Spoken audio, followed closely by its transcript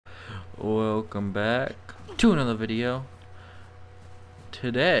Welcome back to another video.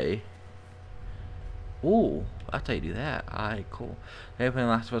 Today, ooh, that's how you do that. Alright, cool. Today we're playing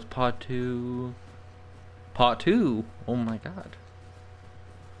Last of Us Part 2. Part 2? Oh my god.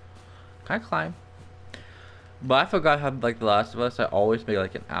 Can I climb? But I forgot how, like, The Last of Us, I always make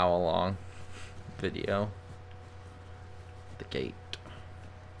like an hour long video. The gate.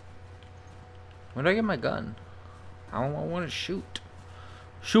 When do I get my gun? I want to shoot.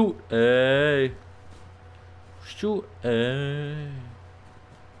 Shoot, hey. Shoot, hey.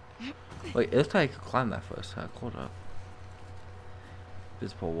 Wait, it looks like I could climb that first. Hold up.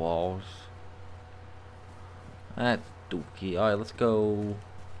 Visible walls. That's dookie. Alright, let's go.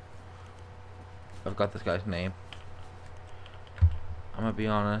 I've got this guy's name. I'm gonna be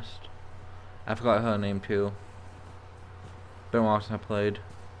honest. I forgot her name too. Been a while since I played.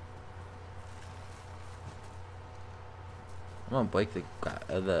 I'm gonna break the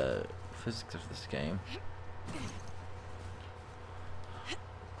physics of this game.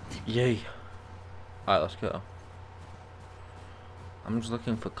 Yay! Alright, let's go. I'm just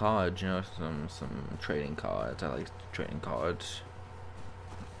looking for cards, you know, some trading cards. I like trading cards.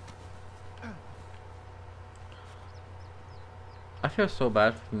 I feel so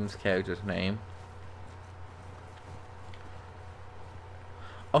bad for this character's name.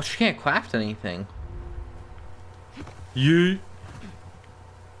 Oh, she can't craft anything. Yeah.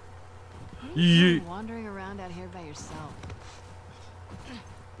 Yeah. Wandering around out here by yourself.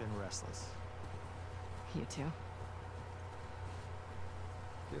 Been restless. You too?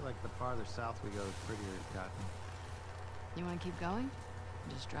 Feel like the farther south we go, the prettier it's gotten. You want to keep going?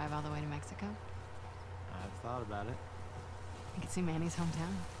 Just drive all the way to Mexico? I've thought about it. You can see Manny's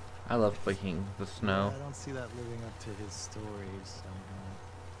hometown. I love breaking the snow. Yeah, I don't see that living up to his stories somehow.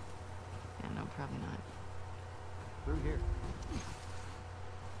 Yeah, no, probably not. Through here.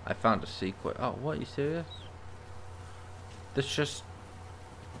 I found a secret. Oh, what? You serious? This just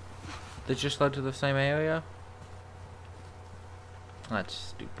led to the same area? That's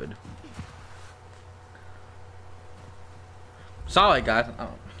stupid. Sorry, guys.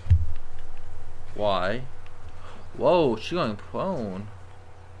 Oh. Why? Whoa, she going prone.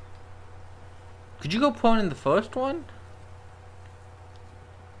 Could you go prone in the first one?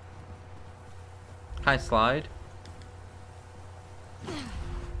 Can I slide?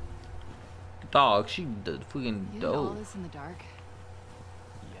 Dog, she did freaking You did all dope. this in the dark?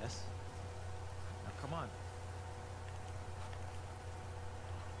 Yes. Now come on.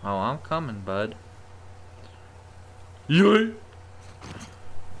 Oh, I'm coming, bud. Yay!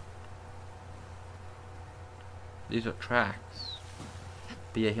 These are tracks.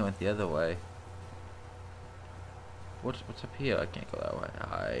 But yeah, he went the other way. What's up here? I can't go that way.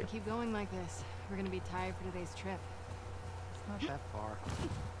 Hi. Keep going like this. We're gonna be tired for today's trip. It's not that far.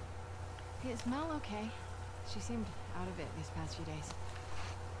 Hey, is Mel okay? She seemed out of it these past few days.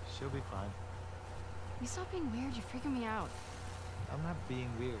 She'll be fine. You stop being weird, you're freaking me out. I'm not being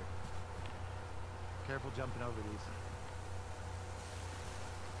weird. Careful jumping over these.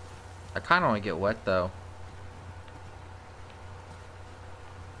 I kind of want to get wet though.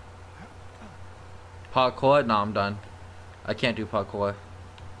 Parkour? No, I'm done. I can't do parkour.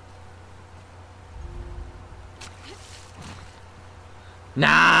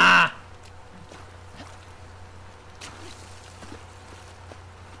 Nah!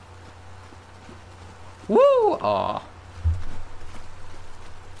 Woo! Aw. Are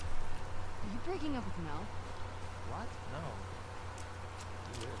you breaking up with Mel? What? No.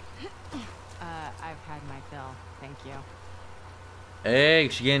 Weird. I've had my fill. Thank you. Hey,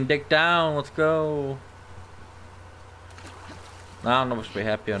 she getting dick down. Let's go. I don't know if she'll be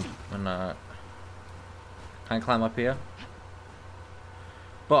happy when can I climb up here?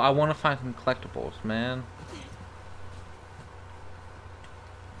 But I want to find some collectibles, man.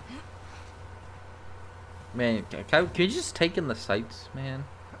 Man, can you just take in the sights, man?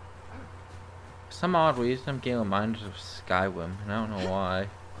 For some odd reason, I'm getting reminders of Skyrim, and I don't know why.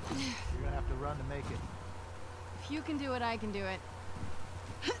 You're gonna have to run to make it. If you can do it, I can do it.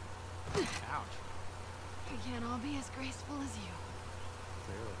 Ouch. We can't all be as graceful as you.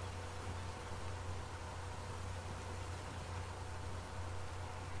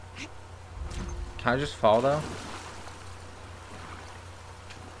 Clearly. Can I just fall though?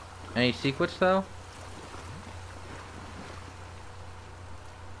 Any secrets though?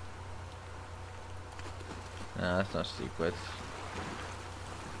 No, that's not secrets.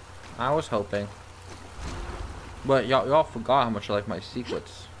 I was hoping. But y'all forgot how much I like my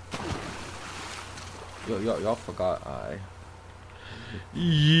secrets. Y'all forgot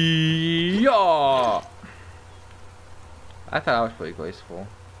Yeah! I thought I was pretty graceful.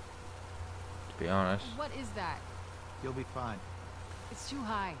 be honest. What is that? You'll be fine. It's too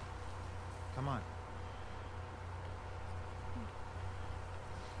high. Come on.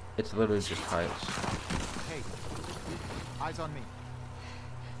 It's literally just heights. Hey, eyes on me.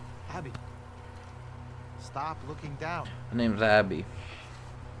 Abby. Stop looking down. Her name's Abby.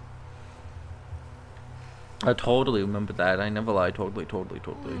 I totally remember that. I never lie. Totally. Do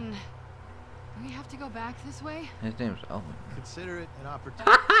we have to go back this way? His name's Owen. Consider it an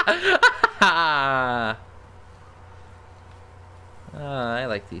opportunity. I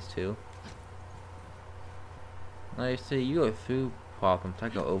like these two. I see you go through problems. I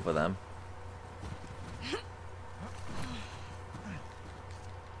go over them.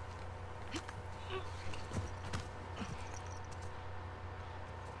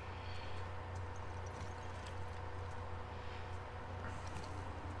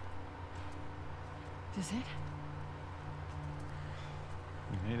 Is it?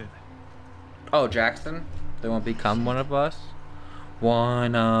 We made it. Oh, Jackson? They won't become one of us?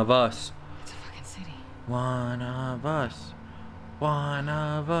 One of us. It's a fucking city. One of us. One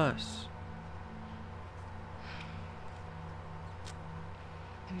of us.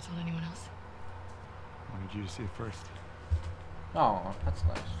 Have you told anyone else? Wanted you to see it first. Oh, that's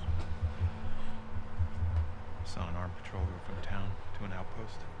nice. Saw an armed patrol go from town to an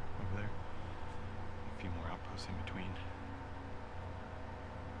outpost over there. A few more outposts in between.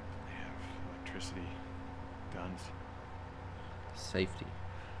 They have electricity, guns. Safety.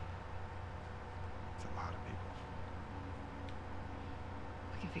 It's a lot of people.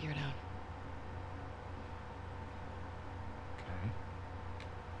 We can figure it out. Okay.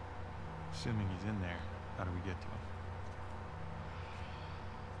 Assuming he's in there, how do we get to him?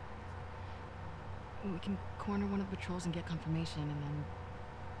 We can corner one of the patrols and get confirmation, and then,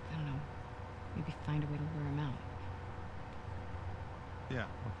 I don't know, maybe find a way to lure him out. Yeah,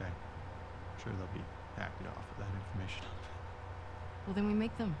 okay. I'm sure they'll be happy to offer that information. Well, then we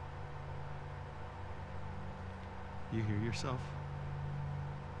make them. You hear yourself?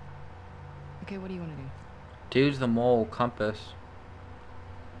 Okay, what do you want to do? Dude's the mole compass.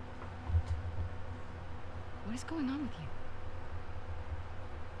 What is going on with you?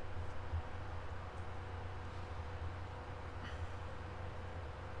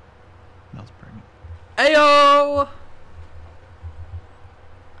 Mel's pregnant. Ayo!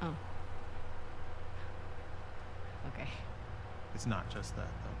 Oh. Okay. It's not just that,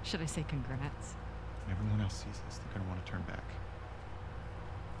 though. Should I say congrats? When everyone else sees this, they're gonna want to turn back.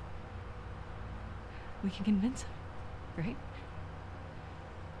 We can convince him, right?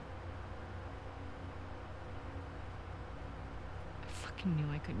 I fucking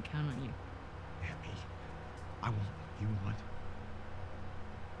knew I couldn't count on you. Abby, I want what you want.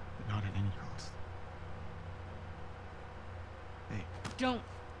 But not at any cost. Hey, Don't.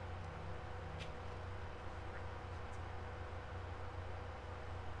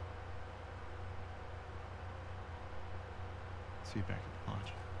 see you back at the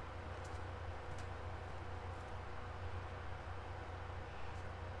lodge.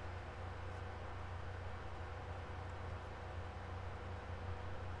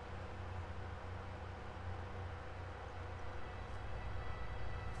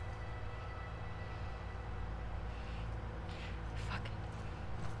 Fuck.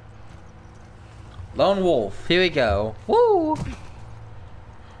 Lone Wolf, here we go. Woo!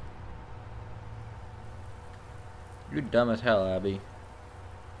 You're dumb as hell, Abby.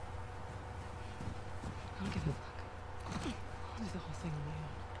 I don't give a fuck. I'll do the whole thing on my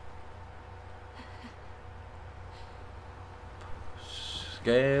own.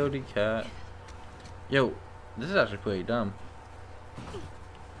 Scaredy cat. Yo, this is actually pretty dumb.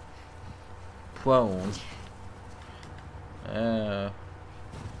 Prone.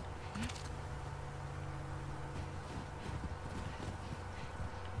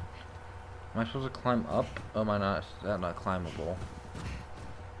 Am I supposed to climb up? Oh, am I not? Is that not climbable?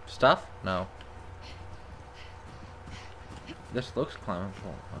 Stuff? No. This looks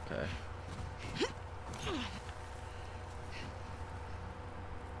climbable. Okay.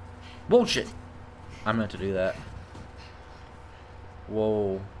 Bullshit! I meant to do that.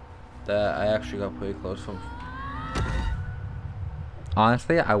 Whoa. That, I actually got pretty close from...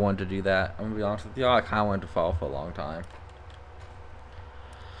 Honestly, I wanted to do that. I'm gonna be honest with you, I kinda wanted to fall for a long time.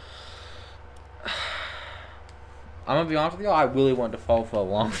 I'm gonna be honest with you, I really wanted to fall for a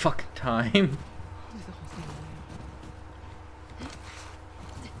long fucking time. I'll do the whole thing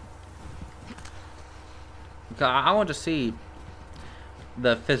on my own. I want to see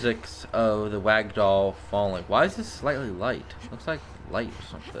the physics of the Wagdoll falling. Why is this slightly light? Looks like light or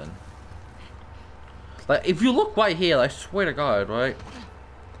something. Like, if you look right here, I swear to God, right?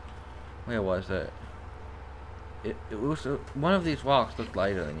 Where was it? It was one of these rocks looked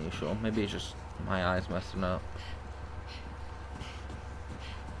lighter than usual. Maybe it's just my eyes messing up.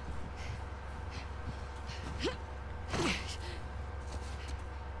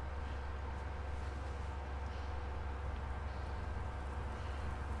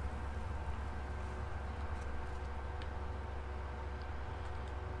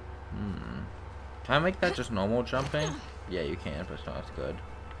 Can I make that just normal jumping? Yeah, you can, but it's not as good.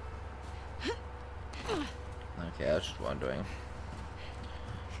 Okay, I was just wondering.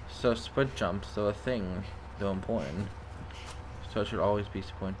 So sprint jumps, they're a thing. They're important. So it should always be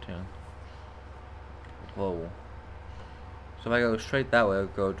sprinting. Whoa. So if I go straight that way, I'll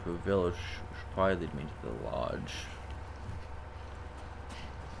go to a village, which should probably lead me to the lodge.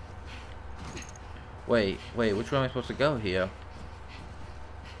 Wait, which way am I supposed to go here?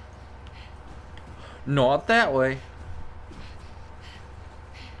 Not that way.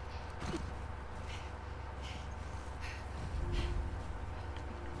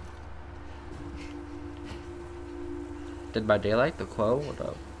 Dead by Daylight, the Crow, what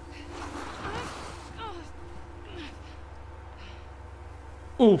up?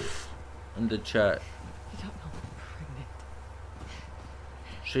 Oof! In the chat. You don't know I'm pregnant.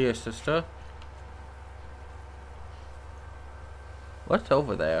 She your sister? What's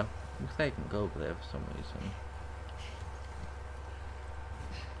over there? Looks like I can go over there for some reason.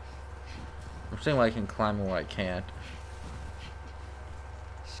 I'm saying why I can climb and where I can't.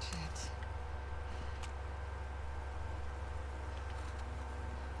 Shit.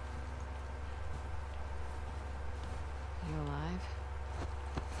 You alive?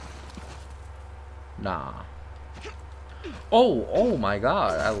 Nah. Oh my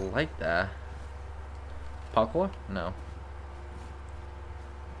god, I like that. Parkour? No.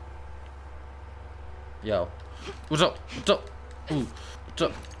 Yo. What's up? What's up? Ooh. What's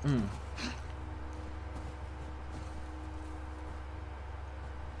up?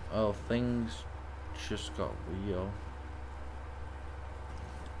 Oh, things just got real.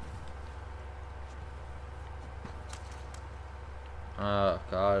 Oh,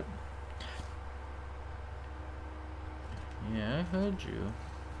 God. Yeah, I heard you.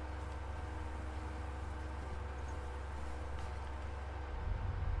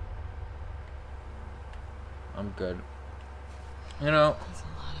 I'm good. You know, That's a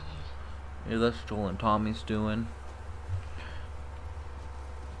lot of them. yeah, that's Joel and Tommy's doing.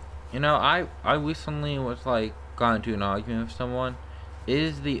 You know, I recently was like got into an argument with someone.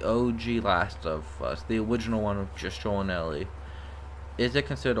 Is the OG Last of Us, the original one with just Joel and Ellie, is it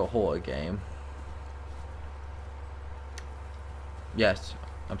considered a horror game? Yes,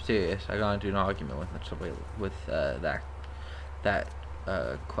 I'm serious. I got into an argument with somebody with that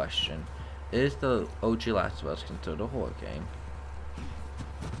question. Is the OG Last of Us considered a horror game?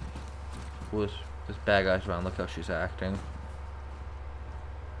 Was this bad guy's around? Look how she's acting.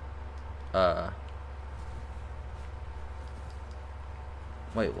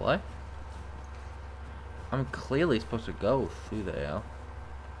 Wait, what? I'm clearly supposed to go through there.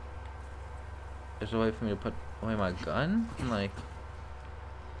 Is there a way for me to put away my gun? I'm like...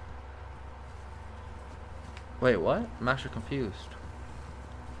 Wait, what? I'm actually confused.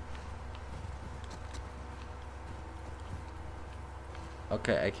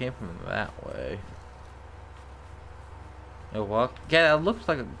 Okay, I came from that way. Yo, walk. Yeah, that looks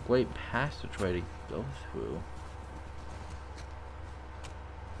like a great passageway to go through.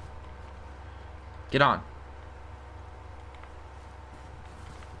 Get on.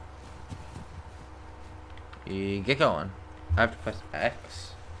 Get going. I have to press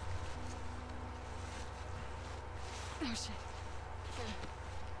X. Oh shit.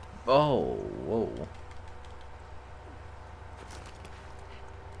 Oh, whoa.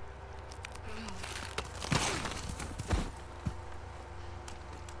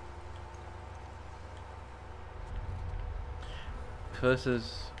 So this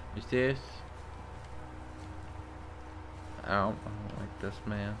is, you serious? I don't like this,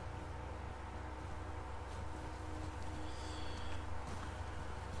 man.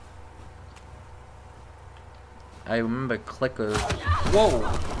 I remember clickers. Whoa!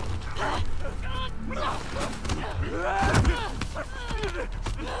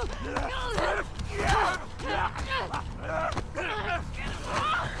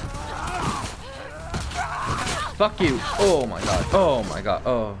 Fuck you! Oh my god! Oh my god!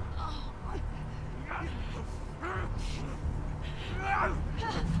 Oh!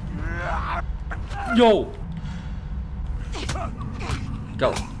 Yo!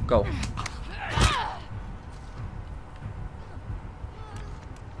 Go! Go!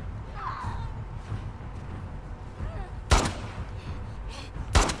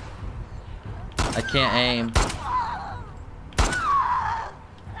 I can't aim.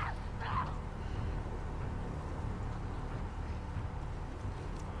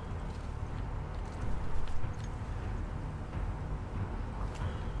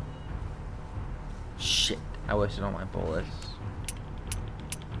 Shit, I wasted all my bullets.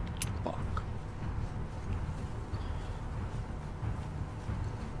 Fuck.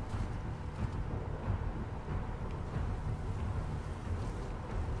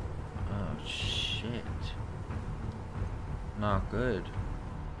 Oh shit. Not good.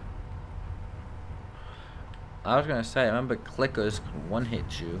 I was gonna say, I remember clickers can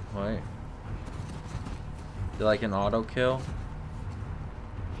one-hit you, right? They're like an auto kill.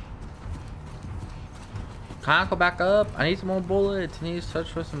 Can't go back up. I need some more bullets. I need to search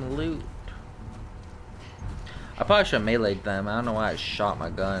for some loot. I probably should have meleeed them. I don't know why I shot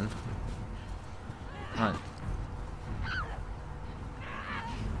my gun.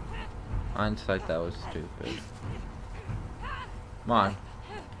 Hindsight, that was stupid. Come on.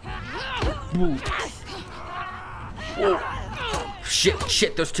 Whoa. Whoa.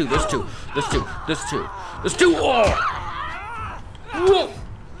 Shit, there's two. Oh! Whoa!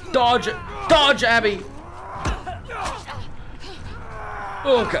 Dodge, Abby!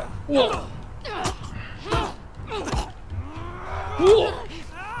 Okay. Whoa. Whoa.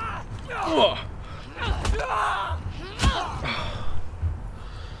 Whoa.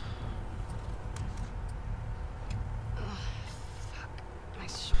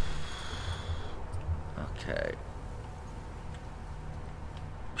 Okay.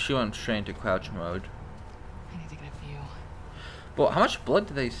 She went straight into crouch mode. I need to get a view. But how much blood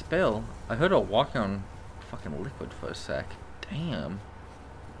did they spill? I heard her walking on fucking liquid for a sec. Damn.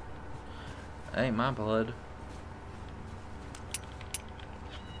 That ain't my blood.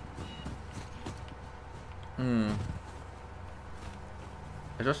 Is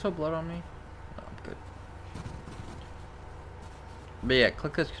there still blood on me? No, I'm good. But yeah,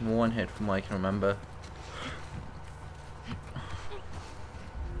 clickers can one hit from what I can remember.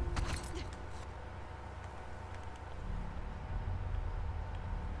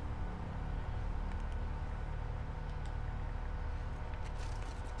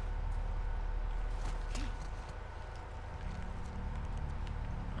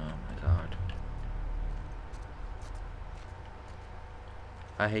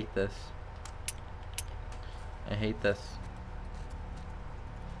 I hate this. I hate this.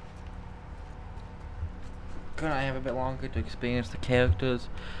 Couldn't I have a bit longer to experience the characters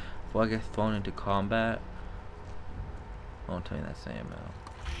before I get thrown into combat? Don't tell me that's ammo.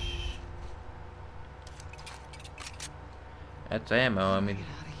 That's ammo. I mean,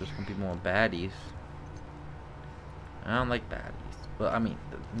 there's gonna be more baddies. I don't like baddies, but I mean,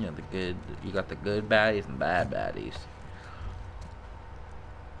 you know, the good. You got the good baddies and bad baddies.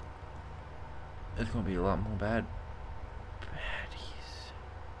 There's gonna be a lot more baddies.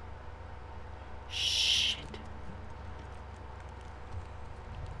 Shit.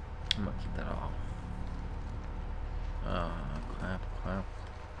 I'm gonna keep that off. Oh, crap.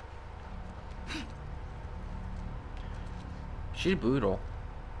 She's brutal.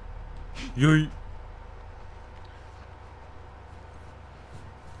 Yay.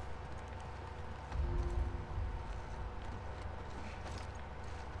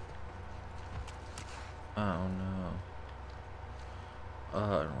 Oh no.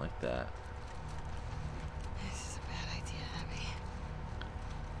 Oh, I don't like that. This is a bad idea, Abby.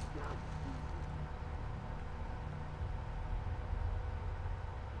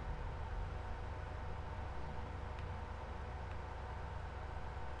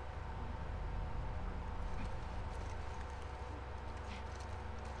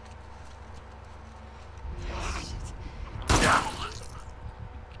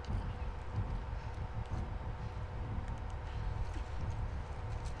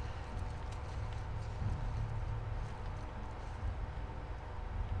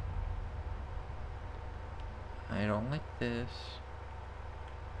 I don't like this.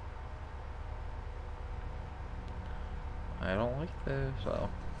 I don't like this. Oh.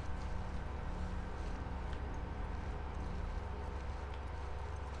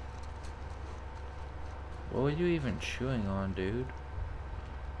 What were you even chewing on, dude?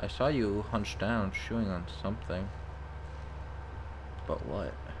 I saw you hunched down chewing on something. But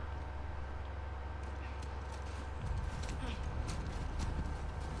what?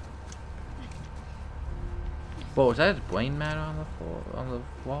 Whoa, was that his brain matter on the floor, on the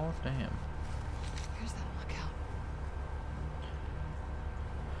wall? Damn. Where's that lookout?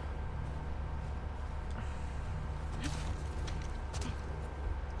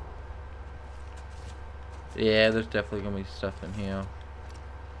 Yeah, there's definitely gonna be stuff in here.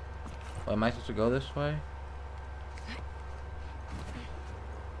 Oh, am I supposed to go this way?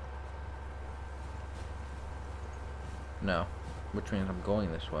 No. Which means I'm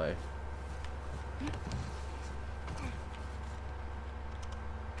going this way.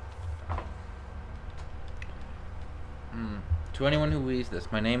 To anyone who reads this,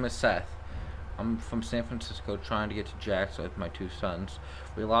 my name is Seth. I'm from San Francisco trying to get to Jackson with my 2 sons.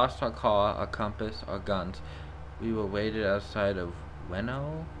 We lost our car, our compass, our guns. We were waited outside of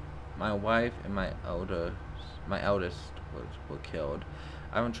Reno. My wife and my eldest were killed.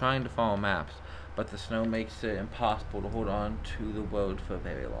 I've been trying to follow maps, but the snow makes it impossible to hold on to the road for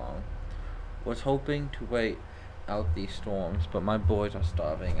very long. Was hoping to wait out these storms, but my boys are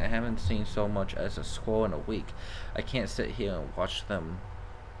starving. I haven't seen so much as a squirrel in a week. I can't sit here and watch them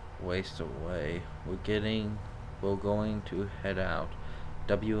waste away. We're going to head out.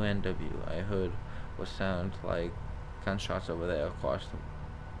 WNW. I heard what sounds like gunshots over there across the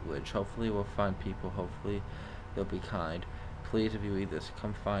ridge. Hopefully we'll find people. Hopefully they'll be kind. Please, if you read this,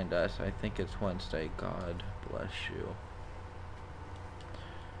 come find us. I think it's Wednesday. God bless you.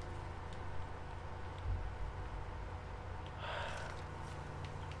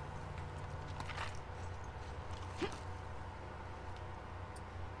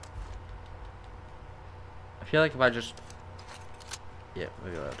 I feel like if I just... Yeah,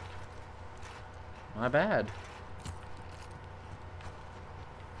 reload. My bad.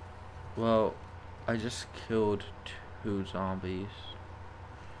 Well, I just killed 2 zombies.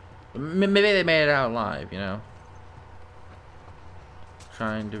 Maybe they made it out alive, you know?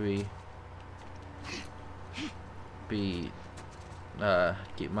 Trying to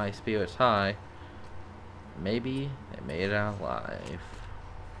keep my spirits high. Maybe they made it out alive.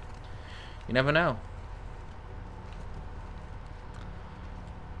 You never know.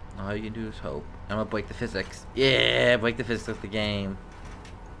 All you can do is hope. I'm gonna break the physics. Yeah, break the physics of the game.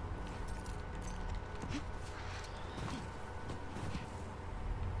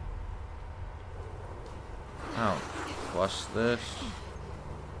 Oh, what's this?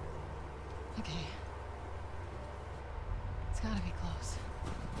 Okay. It's gotta be close.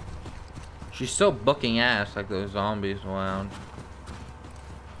 She's still booking ass like those zombies around.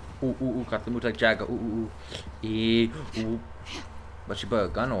 Ooh, ooh, ooh, got the move like Jagger. Ooh, ooh, ooh. Ooh. But she put her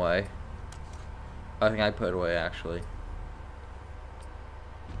gun away. I think I put it away, actually.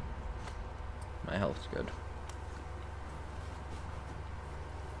 My health's good.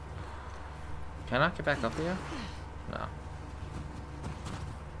 Can I not get back up here? No.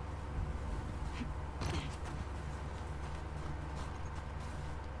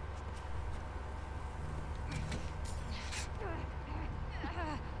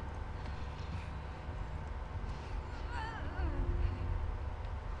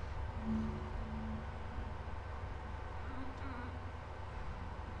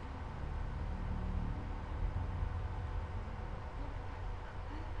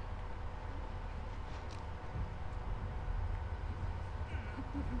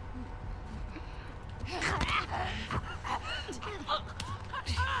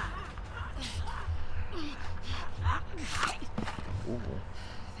 Ooh.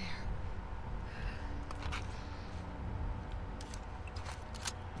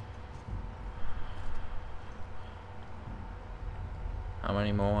 How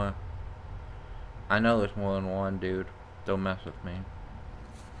many more? I know there's more than one, dude. Don't mess with me.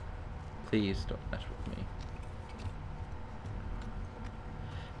 Please don't mess with me.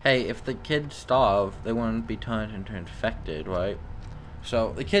 Hey, if the kids starve, they wouldn't be turned into infected, right?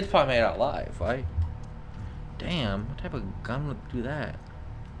 So, the kids probably made it out alive, right? Damn, what type of gun would do that?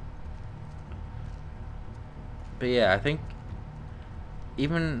 But yeah, I think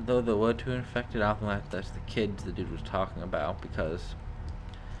even though there were 2 infected, I don't think that's the kids the dude was talking about, because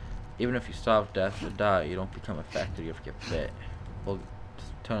even if you starve death or die, you don't become infected, you have to get bit. Or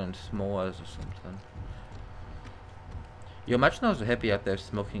turn into s'mores or something. You imagine there was a hippie out there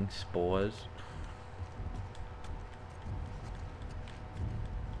smoking spores?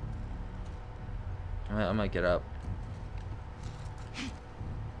 I might get up.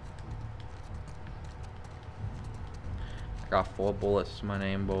 I got 4 bullets to my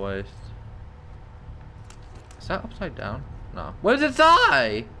name, boys. Is that upside down? No. What does it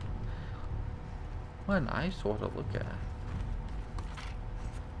say? What an eyesore to look at.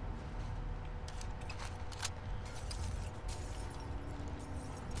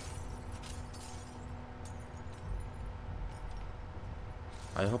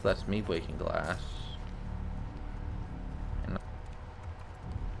 I hope that's me breaking glass.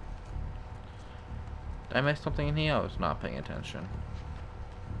 Did I miss something in here? I was not paying attention.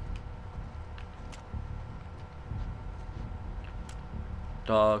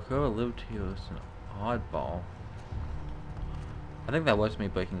 dog. Whoever lived here was an oddball. I think that was me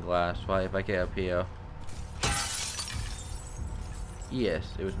breaking glass, right? If I get up here.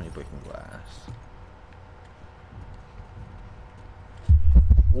 Yes, it was me breaking glass.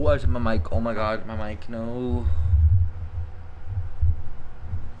 Where's my mic? Oh my god, my mic, no.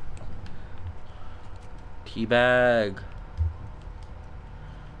 Teabag.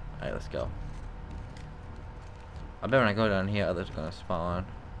 Alright, let's go. I bet when I go down here, others are gonna spawn.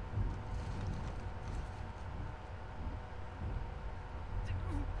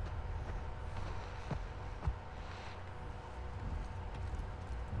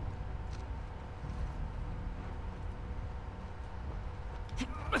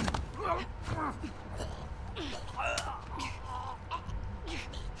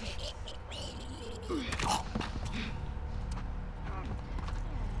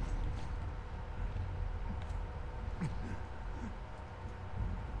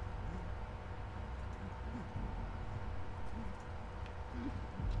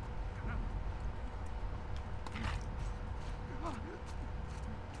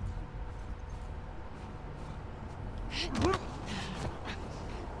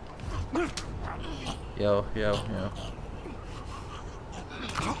 Yo.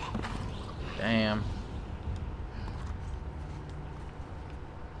 Damn.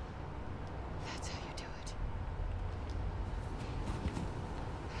 That's how you do it.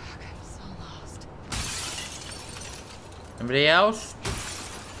 Fuck, I'm so lost. Anybody else?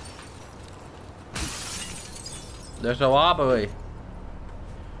 There's a robbery.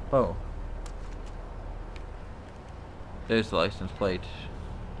 Oh. There's the license plate.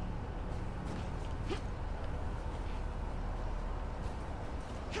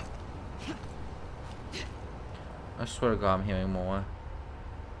 I swear to God, I'm hearing more.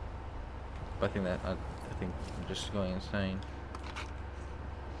 But I think I think I'm just going insane.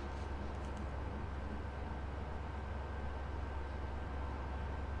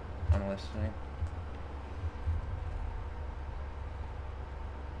 I'm listening.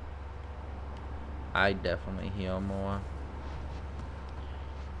 I definitely hear more.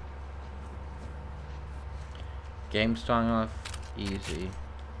 Game strong enough, easy.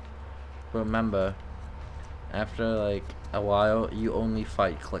 But remember, after like a while, you only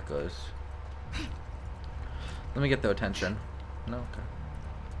fight clickers. Let me get their attention. No, okay.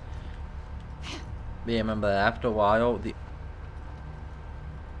 But yeah, remember that after a while, the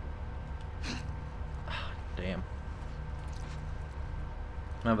damn.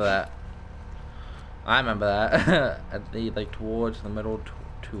 Remember that. I remember that. At the like towards the middle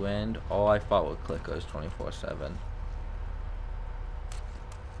to end, all I fought with clickers 24/7.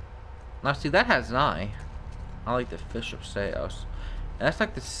 Now see, that has an eye. I like the Fish of Sales. And that's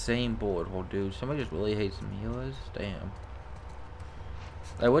like the same board. Well, dude, somebody just really hates some healers. Damn.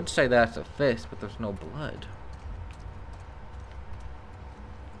 I would say that's a fist, but there's no blood.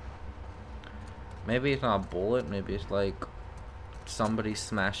 Maybe it's not a bullet. Maybe it's like somebody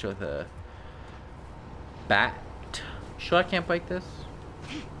smashed with a bat. Sure, I can't break this.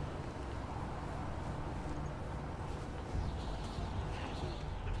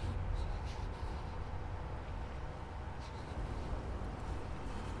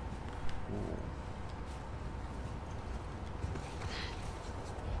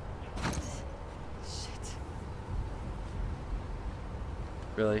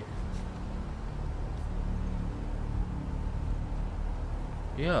 Really?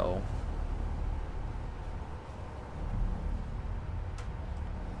 Yo.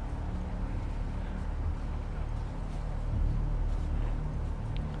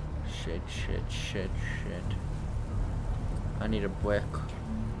 Shit. I need a brick.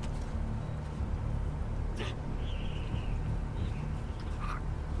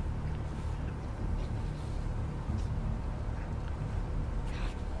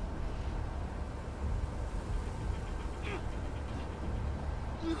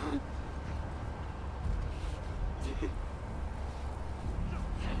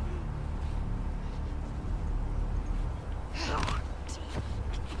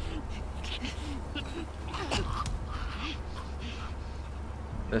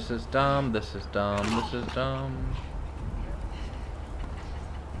 This is dumb.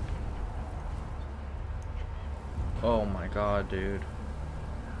 Oh my god, dude.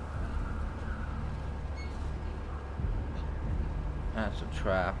 That's a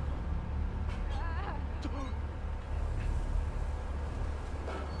trap.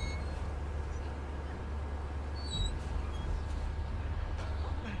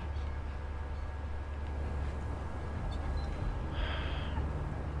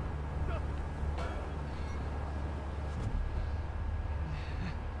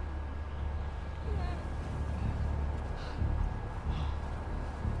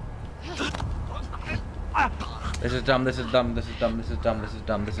 This is dumb, this is dumb, this is dumb, this is dumb, this is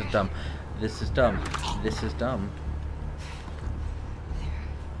dumb, this is dumb. This is dumb. This is dumb.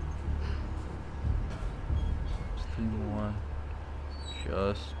 Just 3 more.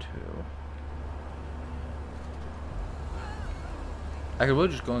 Just 2. I could really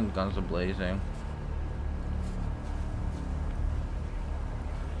just go in guns a-blazing.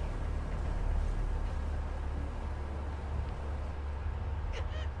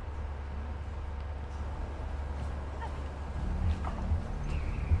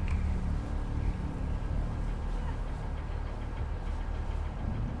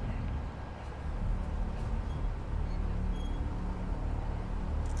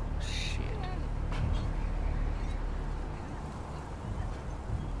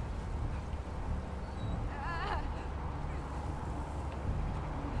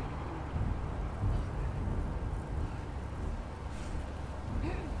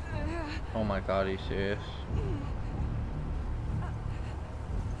 Oh my god, are you serious?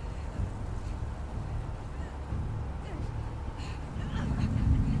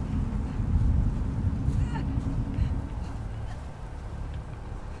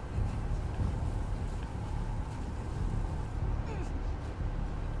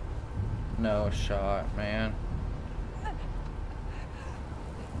 No shot, man.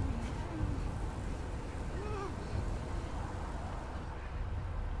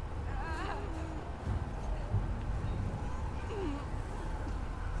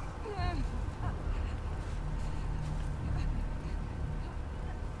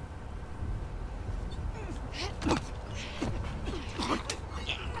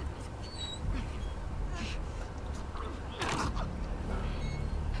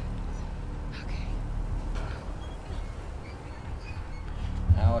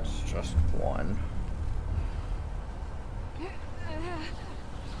 Now it's just 1.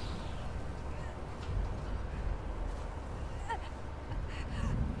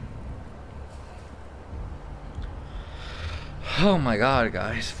 Oh my god,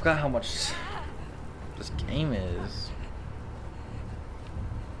 guys. I forgot how much this game is.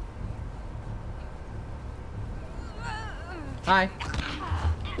 Hi.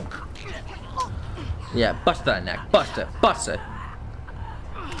 Yeah, bust that neck. Bust it. Bust it.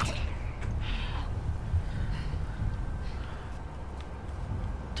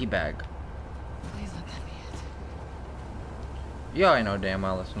 Teabag. Please let that be it. Yeah, I know damn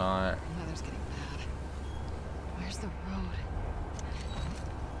well it's not. The weather's getting bad. Where's the road?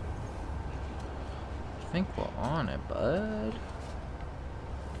 I think we're on it, bud.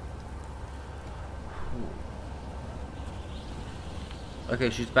 Okay,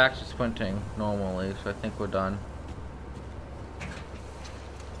 she's back to sprinting normally, so I think we're done.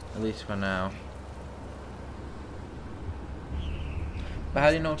 At least for now. But how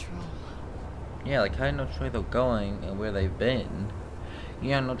do you know? Yeah, like how do you know which way they're going and where they've been? You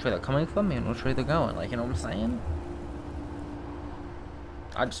don't know which way they're coming from, you don't know which way they're going. Like, you know what I'm saying?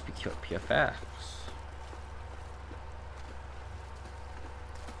 I'd just be pure facts.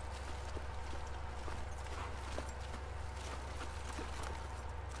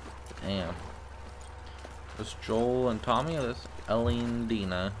 Damn. This Joel and Tommy, or this Ellie and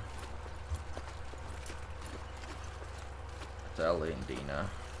Dina? It's Ellie and Dina.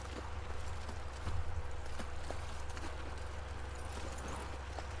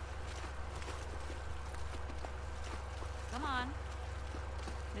 Come on.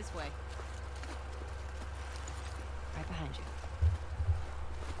 This way. Right behind you.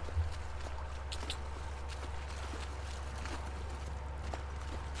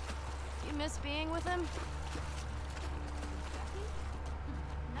 You miss being with him? Jesse?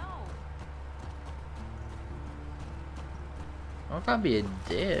 No. I'm gonna be a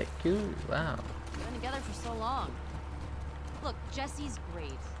dick. Ooh, wow. We've been together for so long. Look, Jesse's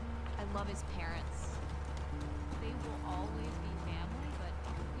great. I love his parents. They will always be family, but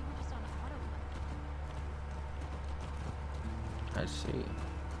we were just on autopilot. I see.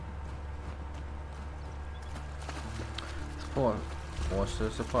 It's poor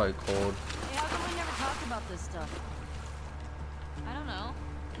forces are probably cold. Hey, how come we never talked about this stuff? I don't know.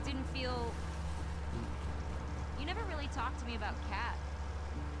 It didn't feel... You never really talked to me about Kat.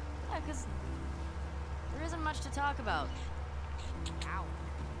 Yeah, 'cause there isn't much to talk about. Ow.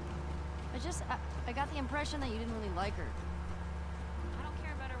 I got the impression that you didn't really like her. I don't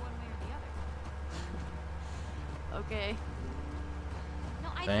care about her one way or the other. Okay. No,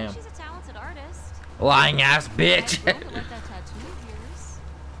 I Damn. think she's a talented artist. Lying ass bitch. I don't like that tattoo of yours.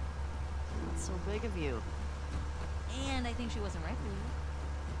 That's so big of you. And I think she wasn't right for you.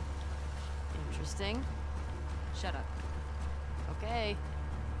 Interesting. Shut up. Okay.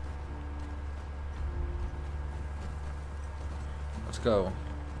 Let's go.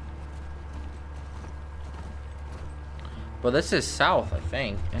 But this is south, I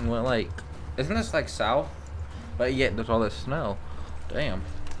think. And we're like, isn't this like south? But yet there's all this snow. Damn.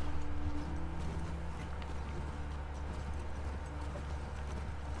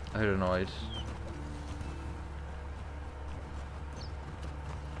 I heard a noise.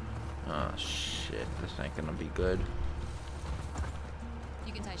 Oh shit, this ain't gonna be good.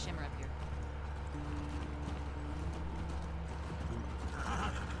 You can tie Shimmer up here.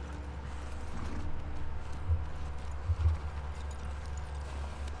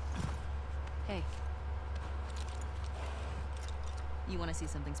 Hey. You want to see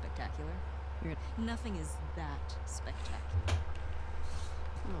something spectacular? Nothing is that spectacular.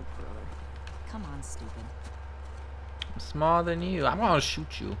 Oh, brother. Come on, stupid. I'm smaller than you. I'm gonna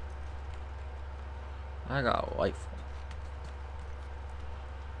shoot you. I got a rifle.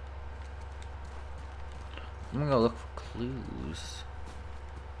 I'm gonna go look for clues.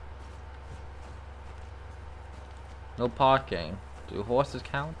 No parking. Do horses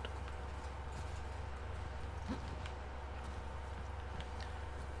count?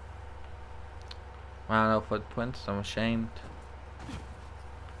 Wow, no footprints. I'm ashamed.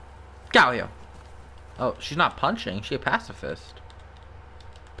 Get out here. Oh, she's not punching. She's a pacifist.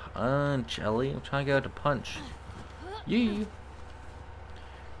 Punch, Ellie. I'm trying to get her to punch. You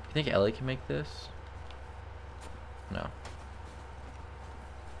think Ellie can make this? No.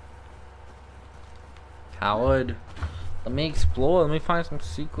 Coward. Let me explore. Let me find some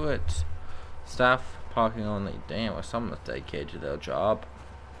secrets. Staff parking only. Damn, or someone that's dedicated to their job.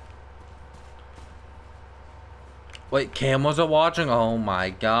 Wait, cameras are watching? Oh my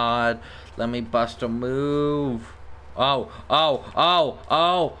god. Let me bust a move. Oh,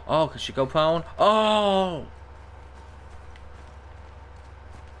 could she go prone? Oh!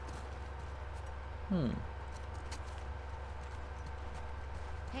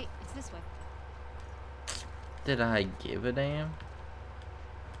 Hey, it's this way. Did I give a damn?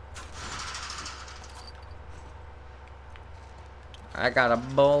 I got a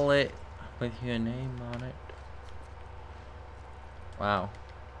bullet with your name on it. Wow.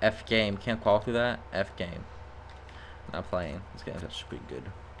 F game. Can't crawl through that? F game. Not playing. This game's actually pretty good.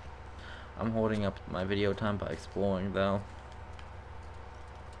 I'm holding up my video time by exploring though.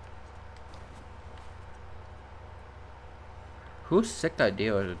 Whose sick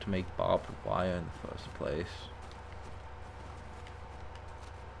idea was it to make barbed wire in the first place?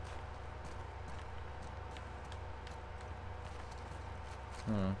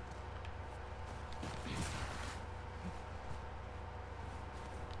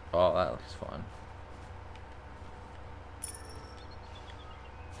 Oh, that looks fun.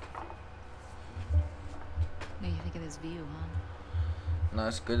 What do you think of this view, huh? Not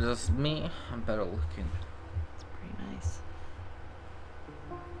as good as me. I'm better looking. It's pretty nice.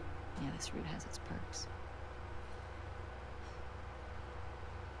 Yeah, this route has its perks.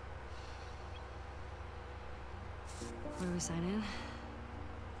 Where do we sign in?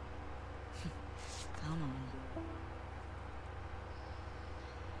 Come on.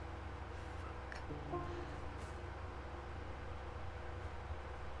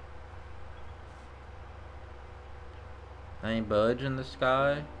 Any birds in the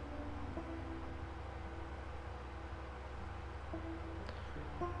sky?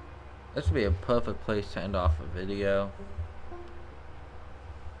 This would be a perfect place to end off a video.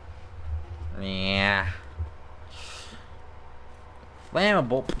 Yeah.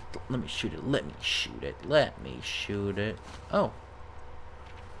 Flammable. Let me shoot it. Let me shoot it. Let me shoot it. Oh.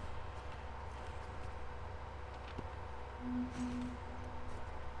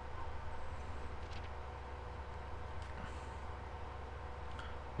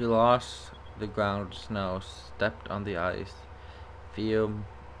 We lost the ground snow, stepped on the ice, feel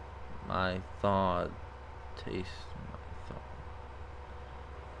my thought, taste my thought.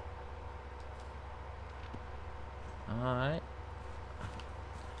 Alright.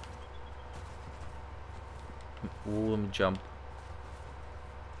 Ooh, let me jump.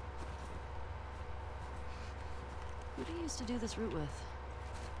 Who do you used to do this route with?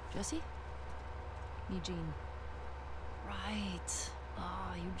 Jesse? Eugene. Right.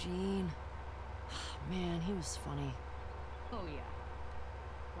 Ah, Eugene. Man, he was funny. Oh, yeah.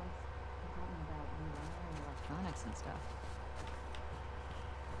 Plus, I'm talking about electronics and stuff.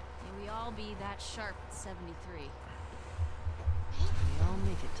 May we all be that sharp at 73. We all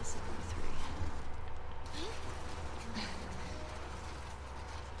make it to 73.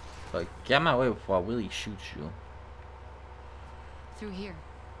 Like, get out of my way before I really shoot you. Through here.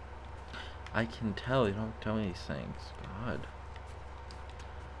 I can tell, you don't tell me these things. God.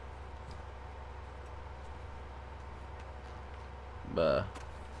 But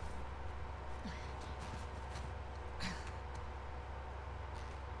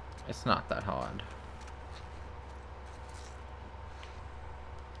it's not that hard.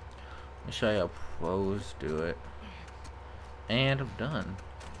 Let me show you how pros do it. And I'm done.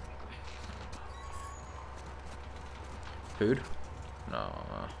 Food? No.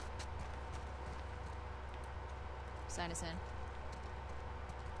 Sign us in.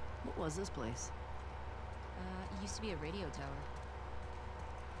 What was this place? It used to be a radio tower.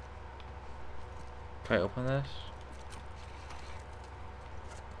 Can I open this?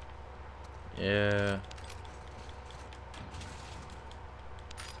 Yeah.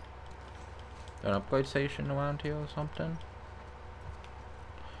 An upgrade station around here or something?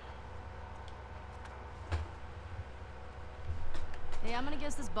 Hey, I'm gonna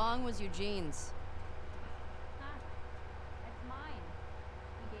guess this bong was Eugene's. Huh. That's mine.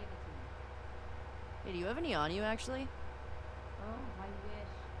 He gave it to me. Hey, do you have any on you, actually? Oh, I wish.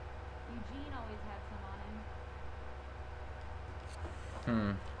 Eugene always had some on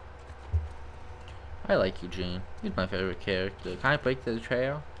him. I like Eugene. He's my favorite character. Can I break the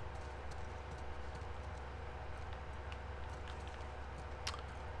trail?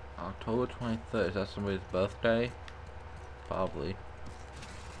 October 23rd. Is that somebody's birthday? Probably.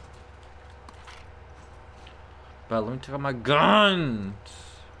 But let me take out my guns!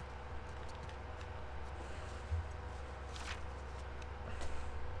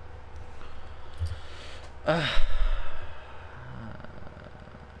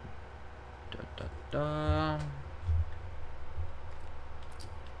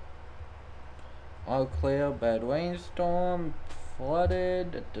 All clear, bad rainstorm,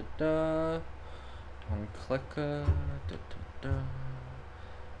 flooded, on clicker,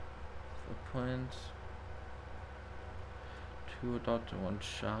 footprints, 2 adults and 1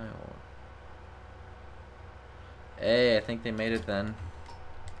 child. Hey, I think they made it then.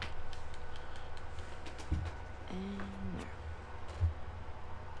 And there.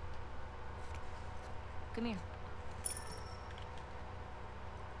 Come here.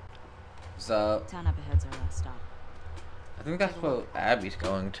 So, Town up ahead's our last stop. I think that's where Abby's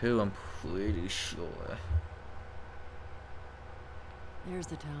going too, I'm pretty sure. There's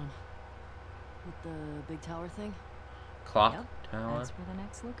the town. With the big tower thing. Clock Yep, tower? that's where the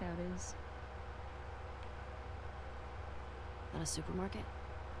next lookout is. That a supermarket?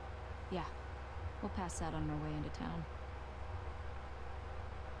 Yeah. We'll pass that on our way into town.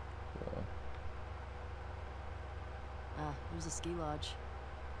 Cool. Ah, there's a ski lodge.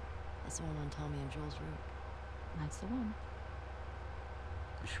 That's the one on Tommy and Joel's route. That's the one.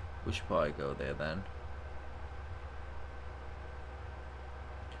 We should probably go there then.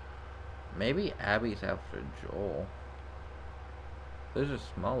 Maybe Abby's after Joel. There's a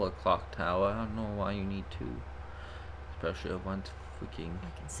smaller clock tower. I don't know why you need 2. Especially if one's freaking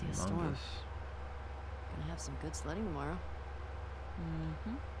I can see a storm. humongous. Gonna have some good sledding tomorrow.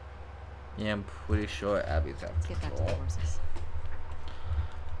 Mm-hmm. Yeah, I'm pretty sure Abby's Let's after get back to the Joel. horses.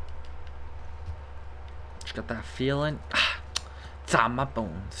 Just got that feeling. It's on my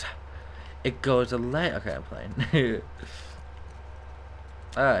bones. It goes a lay. Okay, I'm playing.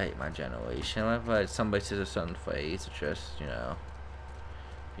 I hate my generation. I've had somebody says a certain phrase. It's just, you know.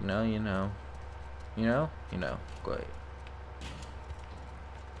 You know, you know. You know? You know. Great.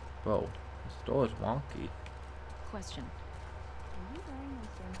 Bro, this door is wonky. Question. Were you wearing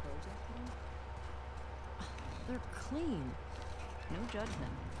those same clothes yesterday? They're clean. No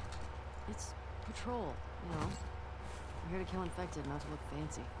judgment. It's patrol, you know. We're here to kill infected, not to look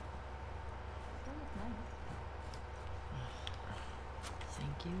fancy. Still look nice.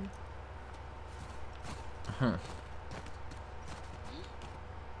 Thank you. Huh.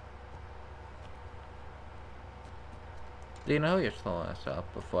 Do you know you're slowing us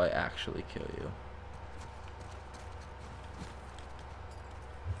up before I actually kill you?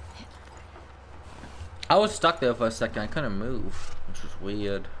 I was stuck there for a second. I couldn't move, which was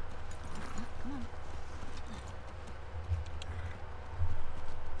weird. Come on.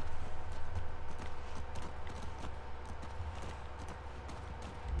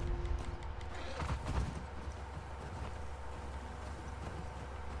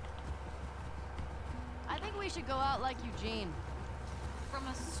 I think we should go out like Eugene. From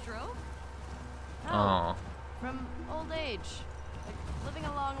a stroke? No, Oh, from old age. Like living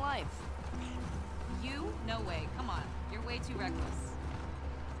a long life. You? No way. Come on. You're way too reckless.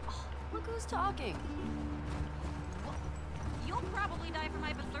 Look who's talking. Well, you'll probably die from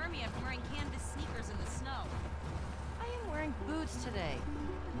hypothermia from wearing canvas sneakers in the snow. I am wearing boots today.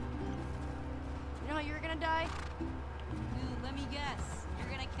 You know how you're gonna die? Ooh, let me guess. You're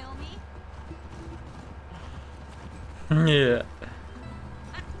gonna kill me? yeah.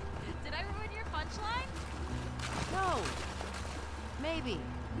 Maybe.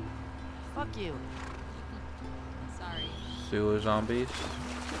 Fuck you. Sorry. Sewer zombies.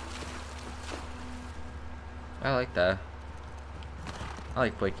 I like that. I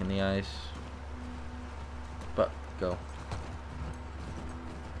like breaking the ice. But, go.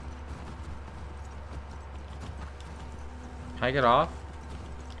 Can I get off?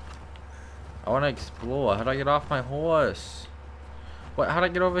 I want to explore. How do I get off my horse? What? How do I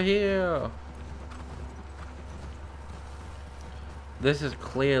get over here? This is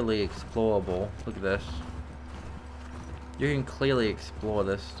clearly explorable. Look at this. You can clearly explore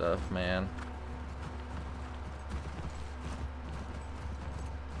this stuff, man.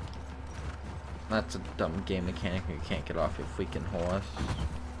 That's a dumb game mechanic. You can't get off your freaking horse.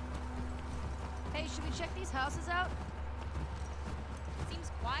 Hey, should we check these houses out?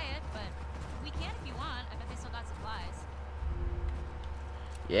 Seems quiet, but we can if you want. I bet they still got supplies.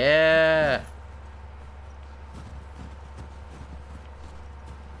 Yeah.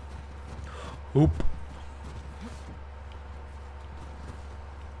 Oop.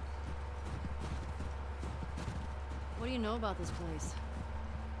 What do you know about this place?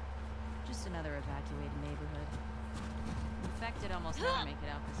 Just another evacuated neighborhood. Infected almost never make it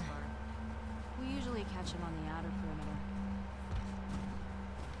out this far. We usually catch them on the outer perimeter.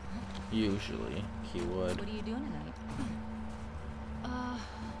 Usually, he would. What are you doing tonight?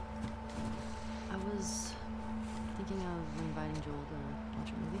 I was thinking of inviting Joel to watch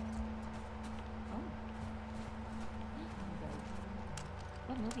a movie. Oh.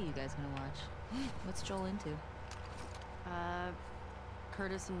 What movie you guys gonna watch? What's Joel into?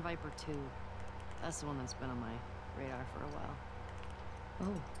 Curtis and Viper 2. That's the one that's been on my radar for a while.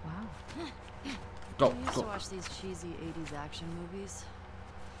 Oh, wow. Go, I used go. to watch these cheesy 80s action movies.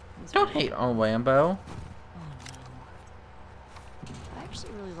 These Don't were- hate on Rambo. Oh no. I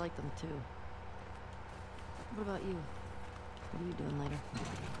actually really like them too. What about you? What are you doing later?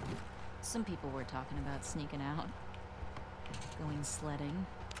 Some people were talking about sneaking out. Going sledding.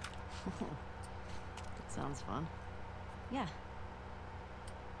 That sounds fun. Yeah.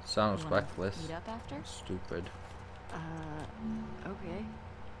 Sounds You wanna reckless. meet up after? Stupid. Okay.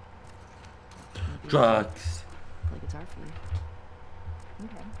 Maybe Drugs. play guitar for you.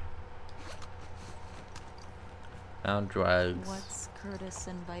 Okay. Found drugs. What's Curtis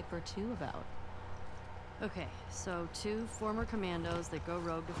and Viper 2 about? Okay, so 2 former commandos that go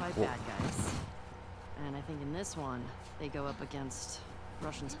rogue to fight Whoa. bad guys. And I think in this one, they go up against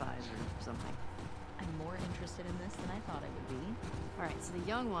Russian spies or something. I'm more interested in this than I thought I would be. Alright, so the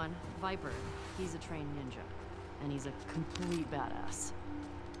young one, Viper, he's a trained ninja. And he's a complete badass.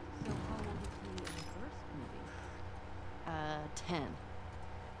 So how old was he in the first movie? 10.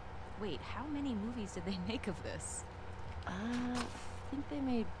 Wait, how many movies did they make of this? I think they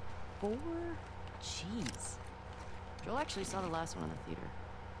made 4? Jeez. Joel actually saw the last one in the theater.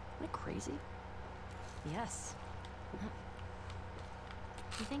 Isn't that crazy? Yes. Do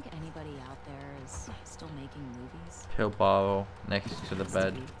you think anybody out there is still making movies? Pill bottle next to the Has to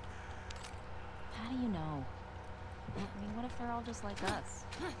bed. be. How do you know? I mean, what if they're all just like us?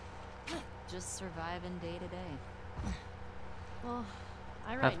 Just surviving day to day. Well,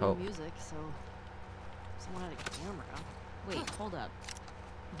 I write new hope. music, so if someone had a camera. Wait, hold up.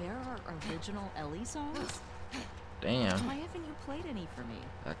 There are original Ellie songs? Damn. Why haven't you played any for me?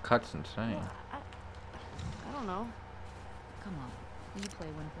 That cut's insane. Well, I don't know. Come on, will you play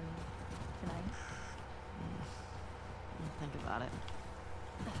one for me tonight? I'll think about it.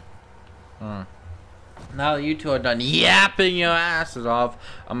 Now that you two are done yapping your asses off,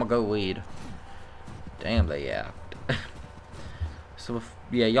 I'm gonna go weed. Damn, they yapped. So,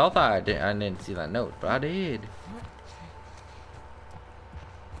 yeah, y'all thought I didn't see that note, but I did.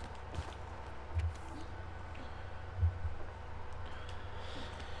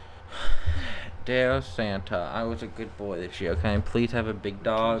 Dear Santa, I was a good boy this year. Can I please have a big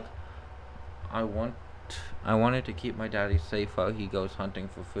dog? I wanted to keep my daddy safe while he goes hunting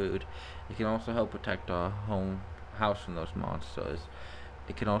for food. It can also help protect our house from those monsters.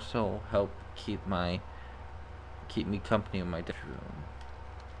 It can also help keep me company in my bedroom.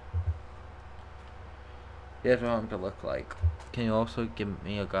 Here's what I'm to look like. Can you also give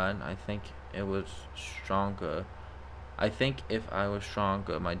me a gun? I think it was stronger. I think if I was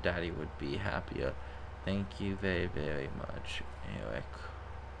stronger, my daddy would be happier. Thank you very, very much, Eric.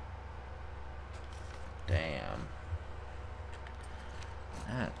 Damn.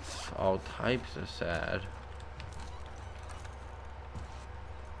 That's all types of sad.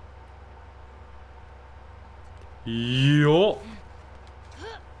 Yo.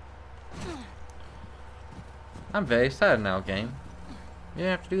 I'm very sad now, game. You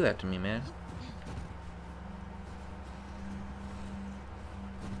didn't have to do that to me, man.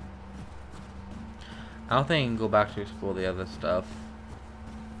 I don't think I can go back to explore the other stuff.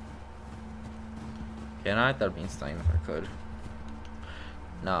 Can I? That'd be insane if I could.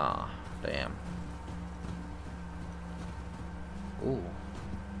 Nah, damn. Ooh.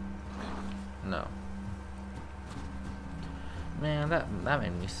 No. Man, that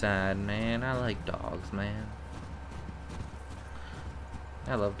made me sad, man. I like dogs, man.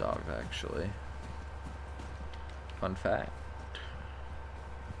 I love dogs, actually. Fun fact.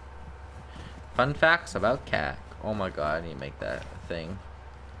 Fun facts about cat. Oh my god, I need to make that a thing.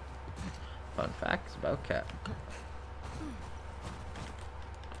 Fun facts about cat.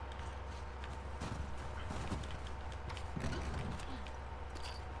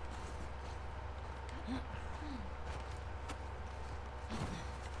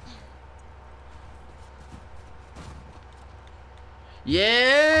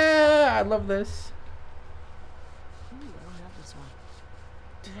 Yeah, I love this. Ooh, I don't have this one.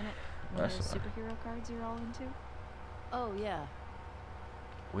 Isn't it one of That's those fine. superhero cards you're all into? Oh, yeah.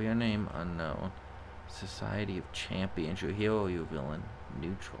 We are name unknown. Society of Champions. Your hero, your villain.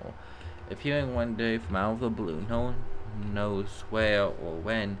 Neutral. Appearing one day from out of the blue. No one knows where or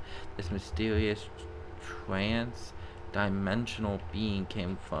when this mysterious trans-dimensional being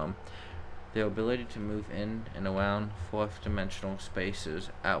came from. Their ability to move in and around fourth-dimensional spaces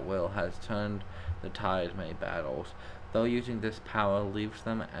at will has turned the tide of many battles, though using this power leaves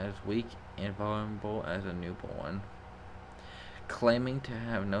them as weak and vulnerable as a newborn. Claiming to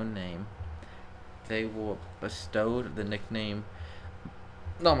have no name, they were bestowed the nickname,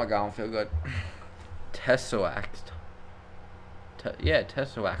 oh my god, I don't feel good, Tesseract.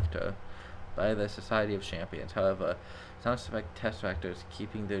 Tesseractor by the Society of Champions. However, some suspect Tesseract is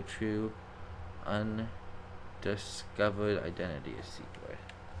keeping their true undiscovered identity a secret.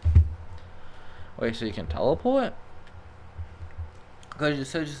 Wait, so you can teleport? Because it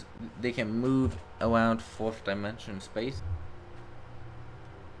says they can move around fourth dimension space.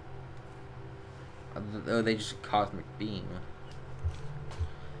 Or they just a cosmic being.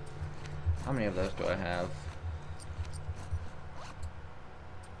 How many of those do I have?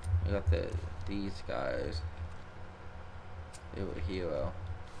 We got these guys. They were a hero.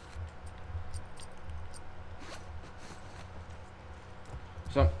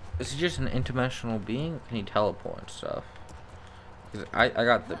 So, is he just an interdimensional being? Or can he teleport and stuff? Because I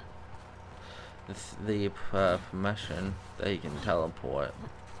got the permission that he can teleport.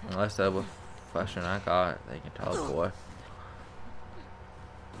 Unless that was question I got, they can teleport.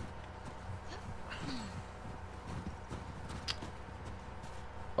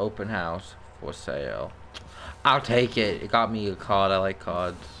 Open house for sale. I'll take it. It got me a card. I like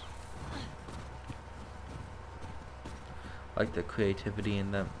cards. Like the creativity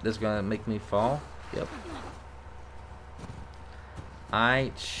in them. This is gonna make me fall. Yep.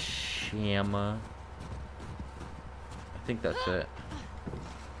 Chama. I think that's it.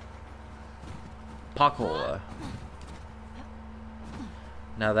 Pacola.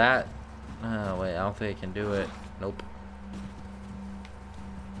 Now that. Oh wait, I don't think I can do it. Nope.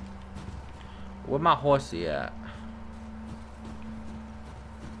 Where my horsey at?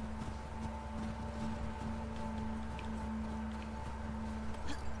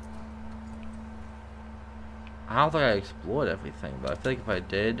 I don't think I explored everything, but I feel like if I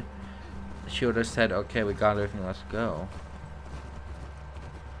did, she would have said, okay, we got everything, let's go.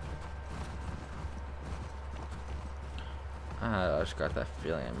 I just got that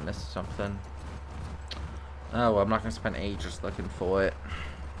feeling I missed something. Oh, well, I'm not gonna spend ages looking for it.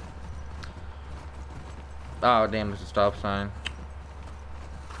 Oh, damn, there's a stop sign.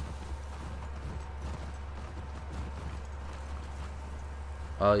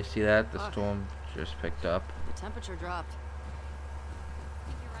 Oh, you see that? The storm just picked up. The temperature dropped. I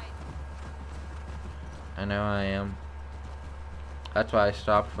think you're right. I know I am. That's why I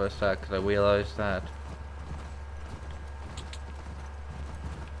stopped for a sec, because I realized that.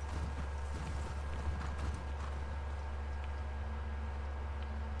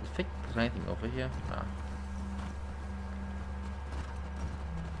 I think there's anything over here? No.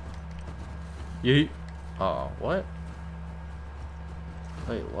 Yeet. Oh, what?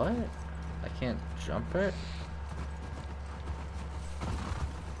 Wait, what? I can't jump it?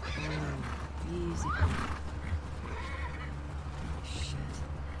 Easy. Shit.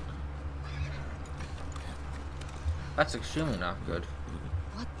 That's extremely not good.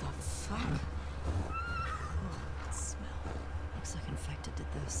 What the fuck? Oh, that smell. Looks like infected did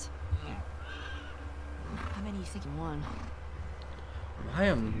this. How many you think you won? Why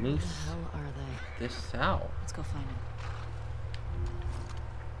are Who moose the hell are they? this south? Let's go find them.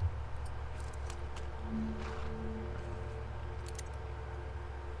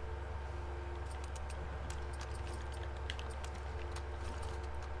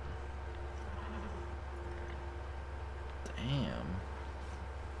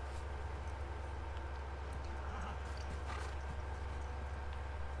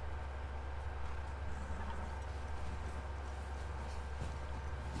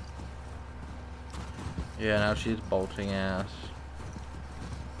 Yeah, now she's bolting ass.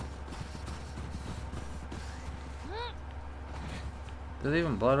 There's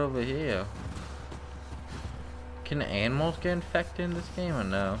even blood over here. Can animals get infected in this game or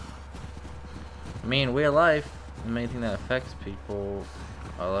no? I mean, in real life, the main thing that affects people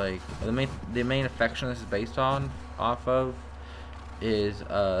are like the main infection this is based off of is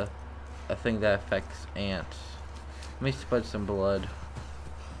a thing that affects ants. Let me spread some blood.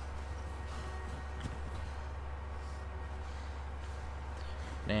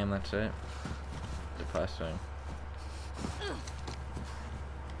 Damn, that's it. Depressing.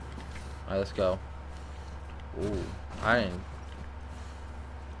 Alright, let's go. Ooh, I didn't.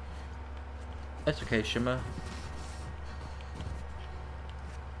 That's okay, Shima.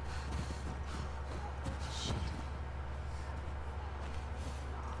 Shit.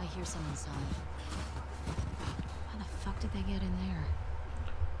 I hear someone inside. How the fuck did they get in there?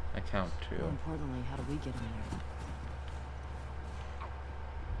 I count More two. importantly, how do we get in there?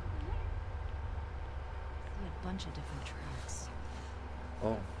 See a bunch of different tracks.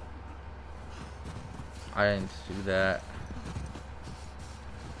 Oh. I didn't see that.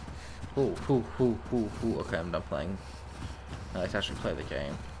 Ooh. Okay, I'm done playing. Now let's actually play the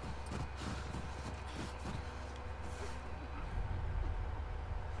game.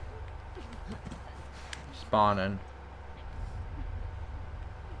 Spawning.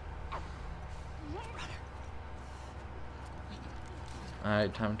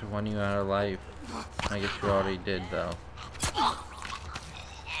 Alright, time to run you out of life. I guess you already did though.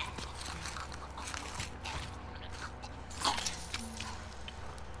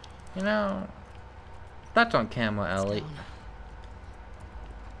 You know, that's on camera, Ellie. Down.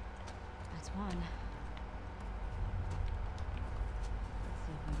 That's one. Let's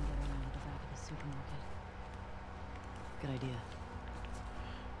see if we can get around to the back of the supermarket. Good idea.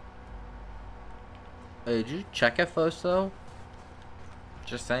 Hey, did you check it first though?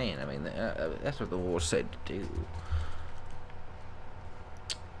 Just saying. I mean, that's what the rules said to do.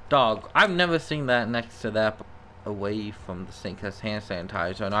 Dog, I've never seen that next to that away from the sink. That's hand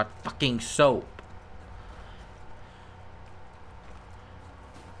sanitizer, not fucking soap.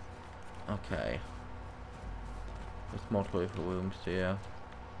 Okay. There's multiple rooms here.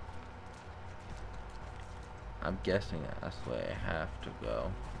 I'm guessing that's where I have to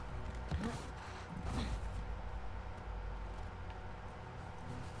go.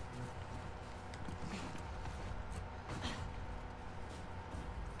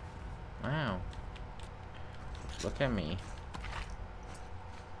 Wow. Just look at me.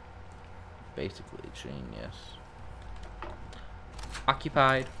 Basically a genius.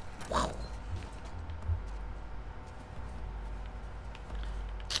 Occupied. Wow.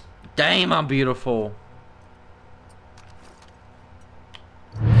 Damn, I'm beautiful.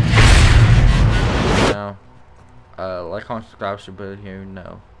 Now, like, comment, subscribe, should be here.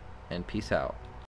 No. And peace out.